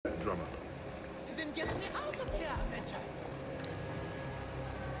and get me out of here, Adventure.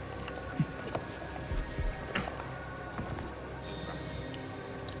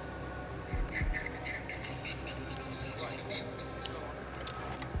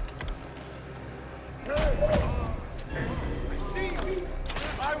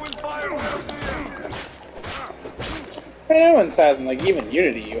 I will fire one. I know in Assassin, like even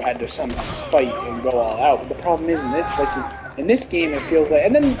Unity, you had to sometimes fight and go all out. But the problem is in this, like in this game, it feels like,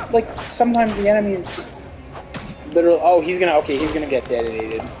 and then like sometimes the enemies just literally. Oh, he's gonna get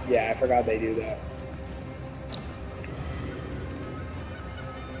detonated. Yeah, I forgot they do that.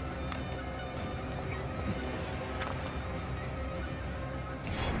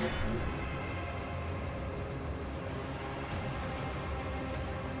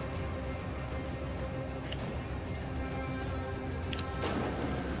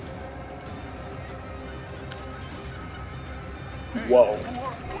 Whoa.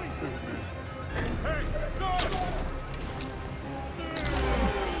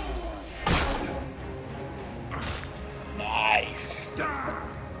 Nice.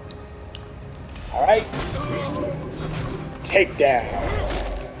 Alright. Takedown.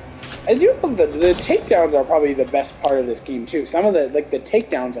 I do love the takedowns are probably the best part of this game too. Some of the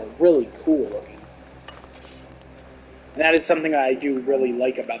takedowns are really cool looking. And that is something I do really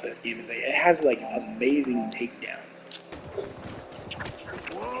like about this game is that it has like amazing takedowns.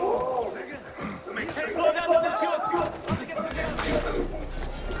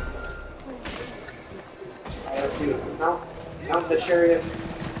 Mount the chariot.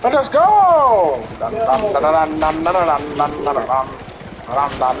 Let us go! God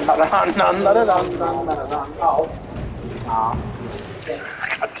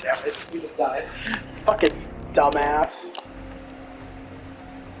damn it. We just died. Fucking dumbass.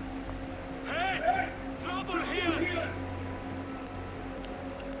 Hey! Trouble here!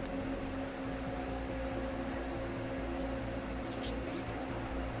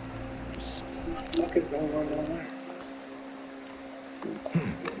 What the fuck is going on down there?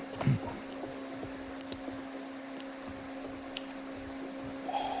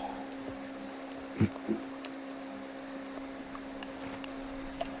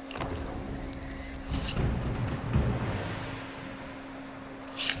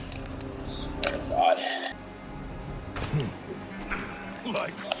 Swear to God.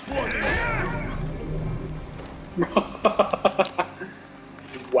 Like sweating.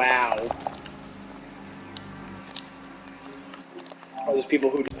 Wow. All those people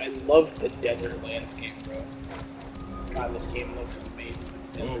who I love the desert landscape, bro. God, this game looks amazing.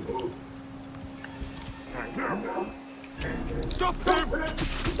 Stop them!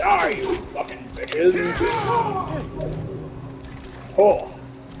 Die, you fucking bitches! Oh.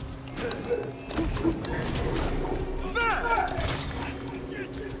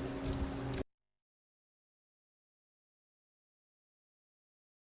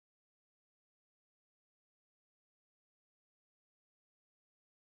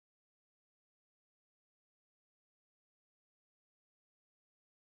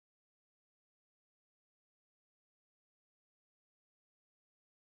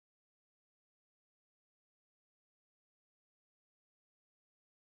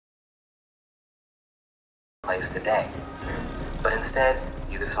 Place today. But instead,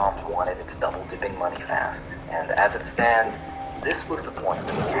 Ubisoft wanted its double-dipping money fast, and as it stands, this was the point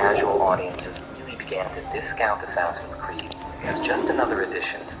when casual audiences really began to discount Assassin's Creed as just another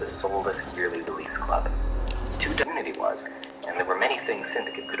addition to the soulless yearly release club. Too Unity was, and there were many things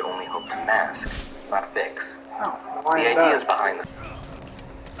Syndicate could only hope to mask, not fix. Oh, The ideas behind the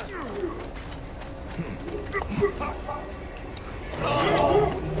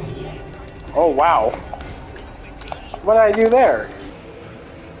Oh, wow. What did I do there?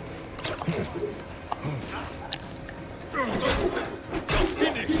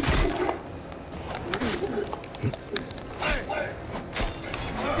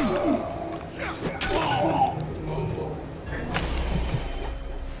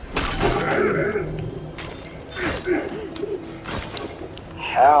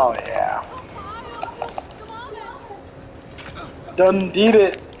 Hell yeah. Done did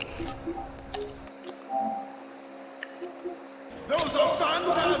it. Those are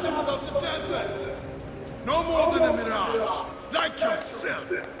phantasms of the desert! No more than a mirage, like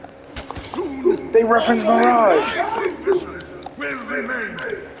yourself! Soon, They reference only Mirage. light vision will remain!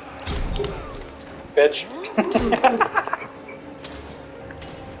 Bitch.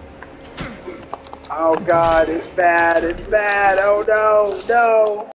 Oh god, it's bad, oh no, no!